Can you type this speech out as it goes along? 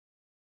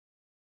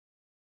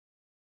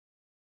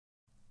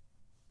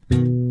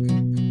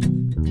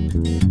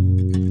Silly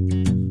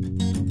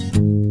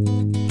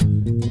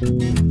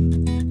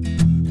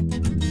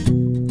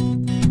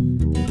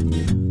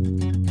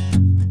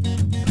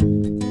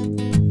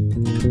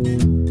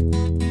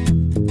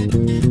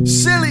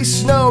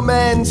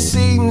Snowman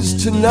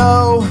seems to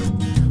know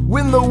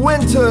when the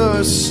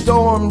winter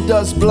storm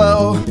does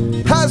blow.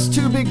 Has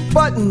two big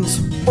buttons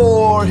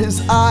for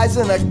his eyes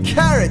and a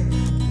carrot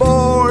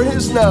for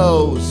his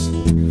nose.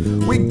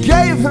 We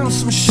gave him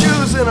some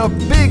shoes and a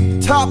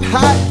big top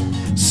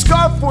hat,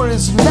 scarf for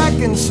his neck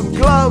and some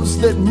gloves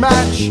that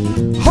match.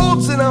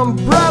 Holds an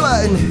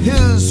umbrella in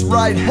his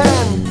right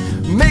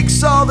hand,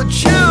 makes all the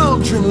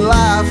children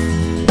laugh.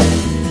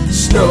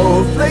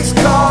 Snowflakes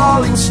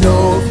calling,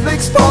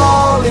 snowflakes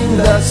falling,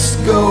 let's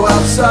go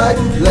outside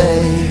and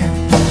play.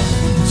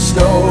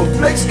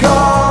 Snowflakes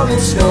calling,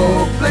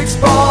 snowflakes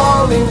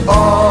falling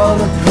on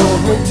a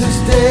cold winter's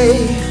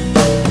day.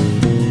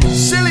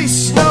 Silly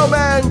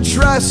Snowman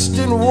dressed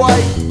in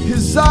white,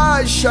 his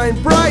eyes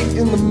shine bright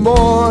in the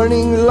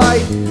morning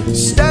light.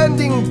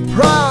 Standing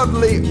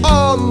proudly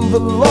on the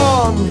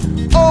lawn,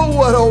 oh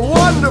what a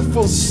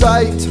wonderful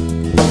sight.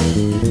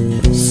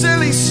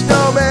 Silly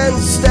Snowman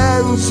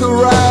stands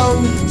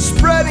around,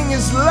 spreading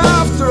his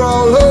laughter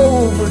all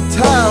over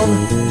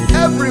town.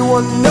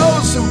 Everyone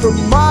knows him for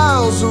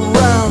miles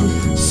around,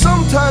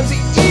 sometimes he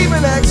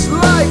even acts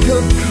like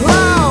a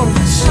clown.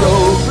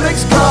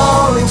 Snowflakes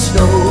calling,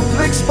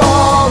 snowflakes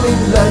falling,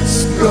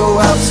 let's go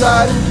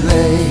outside and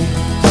play.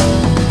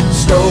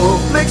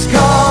 Snowflakes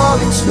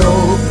calling,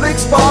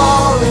 snowflakes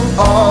falling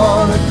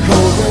on a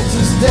cold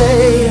winter's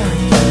day.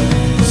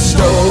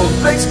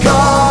 Snowflakes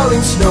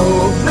calling,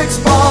 snowflakes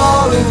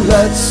falling,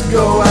 let's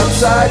go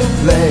outside and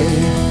play.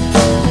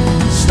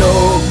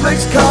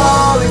 Snowflakes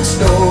calling,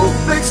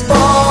 snowflakes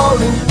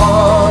falling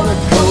on a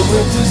cold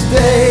winter's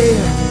day.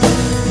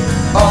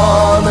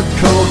 On a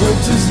cold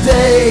winter's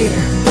day.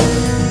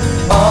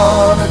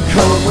 On